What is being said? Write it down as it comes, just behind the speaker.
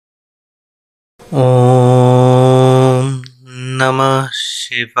Om Namah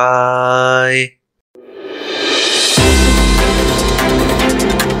Shivaya.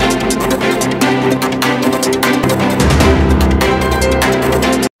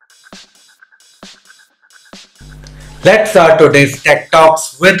 Let's start today's Tech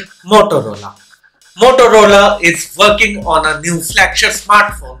Talks with Motorola. Motorola is working on a new flagship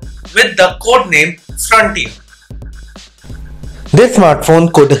smartphone with the codename Frontier. This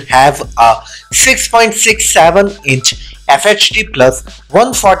smartphone could have a 6.67-inch FHD plus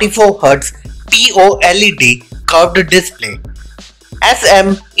 144Hz POLED curved display,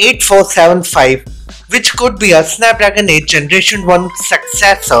 SM8475, which could be a Snapdragon 8 Generation 1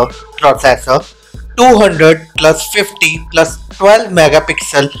 successor processor, 200 plus 50 plus 12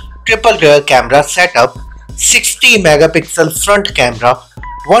 megapixel triple rear camera setup, 60 megapixel front camera,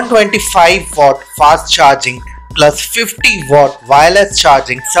 125 watt fast charging plus 50 watt wireless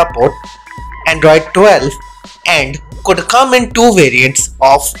charging support, Android 12, and could come in two variants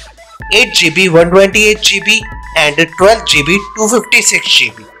of 8GB 128GB and 12GB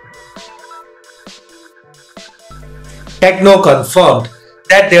 256GB. TECNO confirmed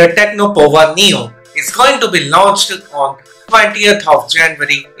that their TECNO POVA Neo is going to be launched on 20th of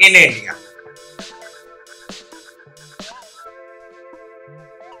January in India.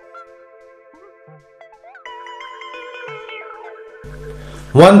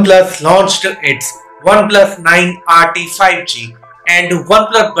 OnePlus launched its OnePlus 9 RT 5G and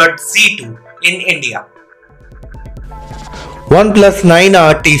OnePlus Buds Z2 in India. OnePlus 9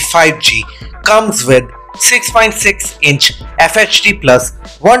 RT 5G comes with 6.6-inch FHD plus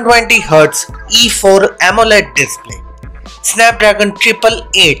 120Hz E4 AMOLED display, Snapdragon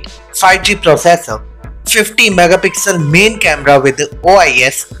 888 5G processor, 50 megapixel main camera with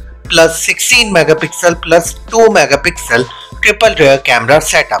OIS plus 16 megapixel plus 2 megapixel triple rear camera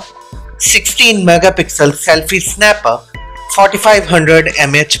setup, 16 megapixel selfie snapper, 4500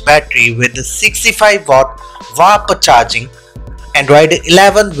 mAh battery with 65 watt warp charging, Android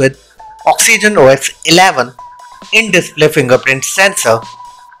 11 with Oxygen OS 11, in-display fingerprint sensor,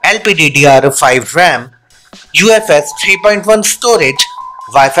 LPDDR5 RAM, UFS 3.1 storage,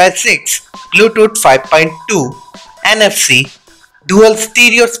 Wi-Fi 6, Bluetooth 5.2, NFC, dual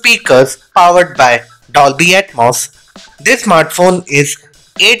stereo speakers powered by Dolby Atmos. This smartphone is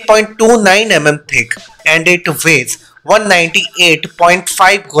 8.29 mm thick and it weighs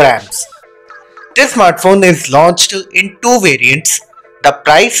 198.5 grams. This smartphone is launched in two variants. The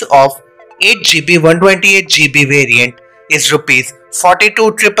price of 8GB 128GB variant is Rs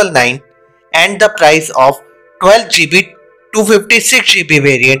 42,999 and the price of 12GB 256GB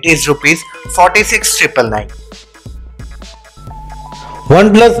variant is Rs 46,999.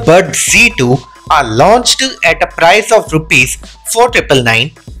 OnePlus Buds Z2 are launched at a price of Rs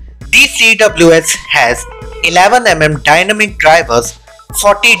 4,999. This TWS has 11mm dynamic drivers,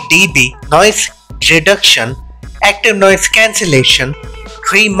 40 dB noise reduction, active noise cancellation,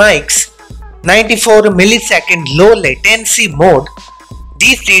 3 mics, 94 millisecond low latency mode.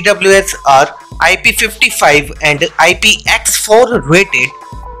 These TWS are IP55 and IPX4 rated.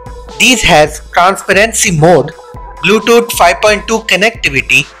 These has transparency mode, Bluetooth 5.2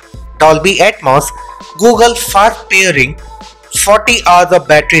 connectivity, Dolby Atmos, Google fast pairing, 40 hours of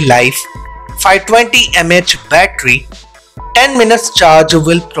battery life, 520 mAh battery, 10 minutes charge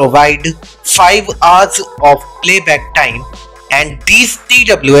will provide 5 hours of playback time, and these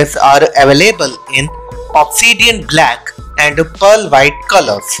TWS are available in obsidian black and pearl white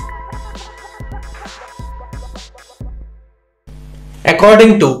colors.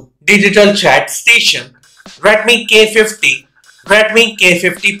 According to Digital Chat Station, Redmi K50, Redmi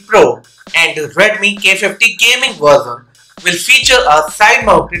K50 Pro and Redmi K50 gaming version will feature a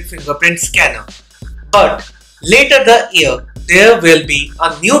side-mounted fingerprint scanner. But later the year, there will be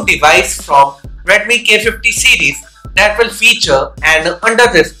a new device from Redmi K50 series that will feature an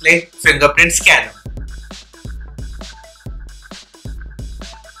under-display fingerprint scanner.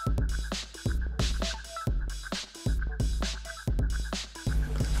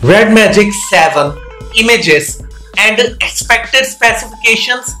 REDMAGIC 7 images and expected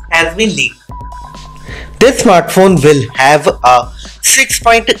specifications has been leaked. This smartphone will have a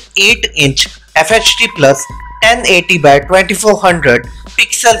 6.8-inch FHD plus 1080 by 2400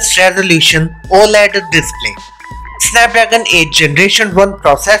 pixels resolution OLED display, Snapdragon 8 Generation 1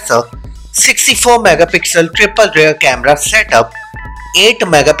 processor, 64 megapixel triple rear camera setup, 8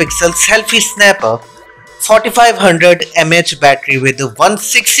 megapixel selfie snapper, 4500 mAh battery with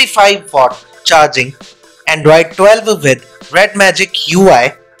 165 watt charging, Android 12 with REDMAGIC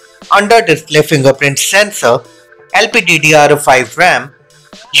UI, under display fingerprint sensor, LPDDR5 RAM,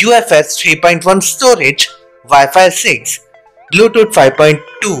 UFS 3.1 storage, Wi-Fi 6, Bluetooth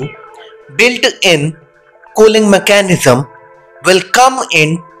 5.2, built-in cooling mechanism, will come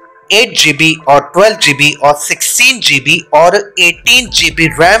in 8GB or 12GB or 16GB or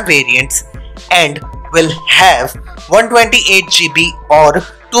 18GB RAM variants and will have 128GB or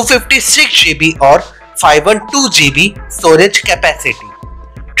 256GB or 512GB storage capacity.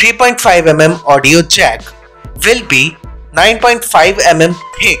 3.5mm audio jack will be 9.5mm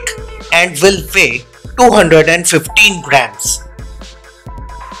thick and will weigh 215 grams.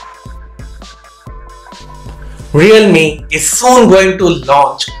 Realme is soon going to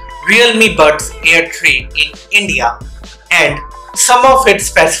launch Realme Buds Air 3 in India, and some of its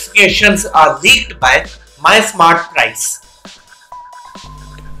specifications are leaked by MySmartPrice.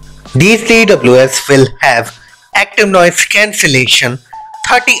 These TWS will have active noise cancellation,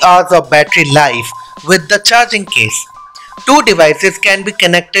 30 hours of battery life with the charging case. Two devices can be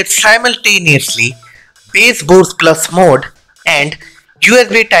connected simultaneously, Bass Boost Plus mode and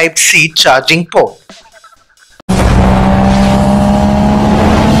USB Type-C charging port.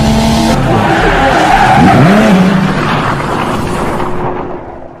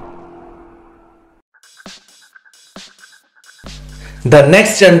 The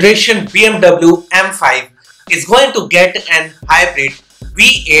next generation BMW M5 is going to get an hybrid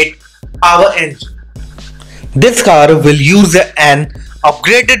V8 power engine. This car will use an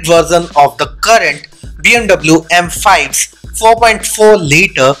upgraded version of the current BMW M5's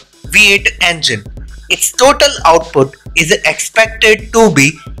 4.4-litre V8 engine. Its total output is expected to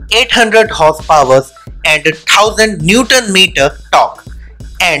be 800 horsepower and 1000 Newton-meter torque,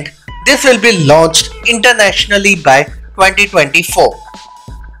 and this will be launched internationally by 2024.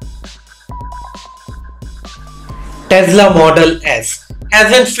 Tesla Model S has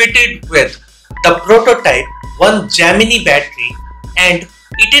been fitted with the prototype 1 Gemini battery, and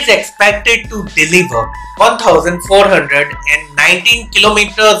it is expected to deliver 1419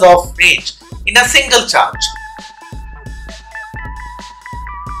 kilometers of range in a single charge.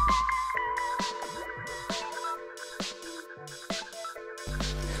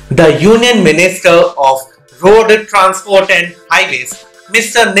 The Union Minister of Road Transport and Highways,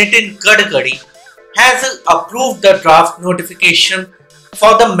 Mr. Nitin Gadkari, has approved the draft notification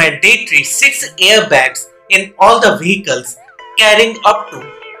for the mandatory 6 airbags in all the vehicles carrying up to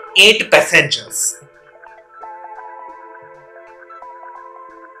 8 passengers.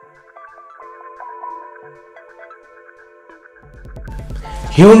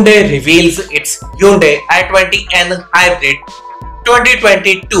 Hyundai reveals its Hyundai i20N Hybrid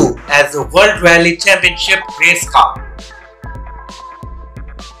 2022 as the World Rally Championship race car.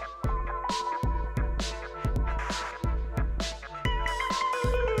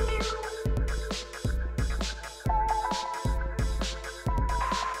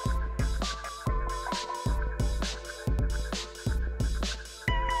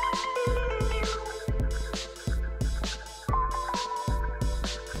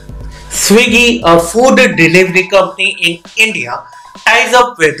 SWIGGY, a food delivery company in India, ties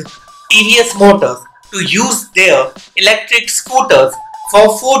up with TVS Motors to use their electric scooters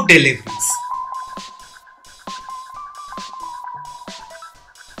for food deliveries.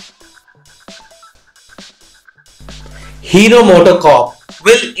 Hero MotoCorp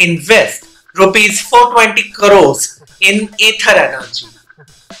will invest Rs 420 crores in Ether Energy.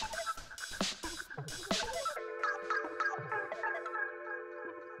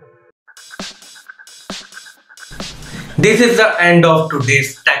 This is the end of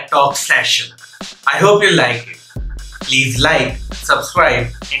today's Tech Talk session. I hope you like it. Please like, subscribe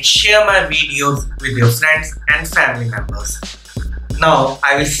and share my videos with your friends and family members. Now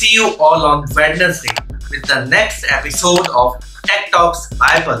I will see you all on Wednesday with the next episode of Tech Talks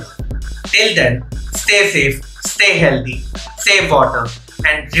by Bala. Till then, stay safe, stay healthy, save water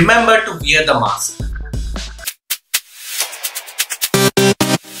and remember to wear the mask.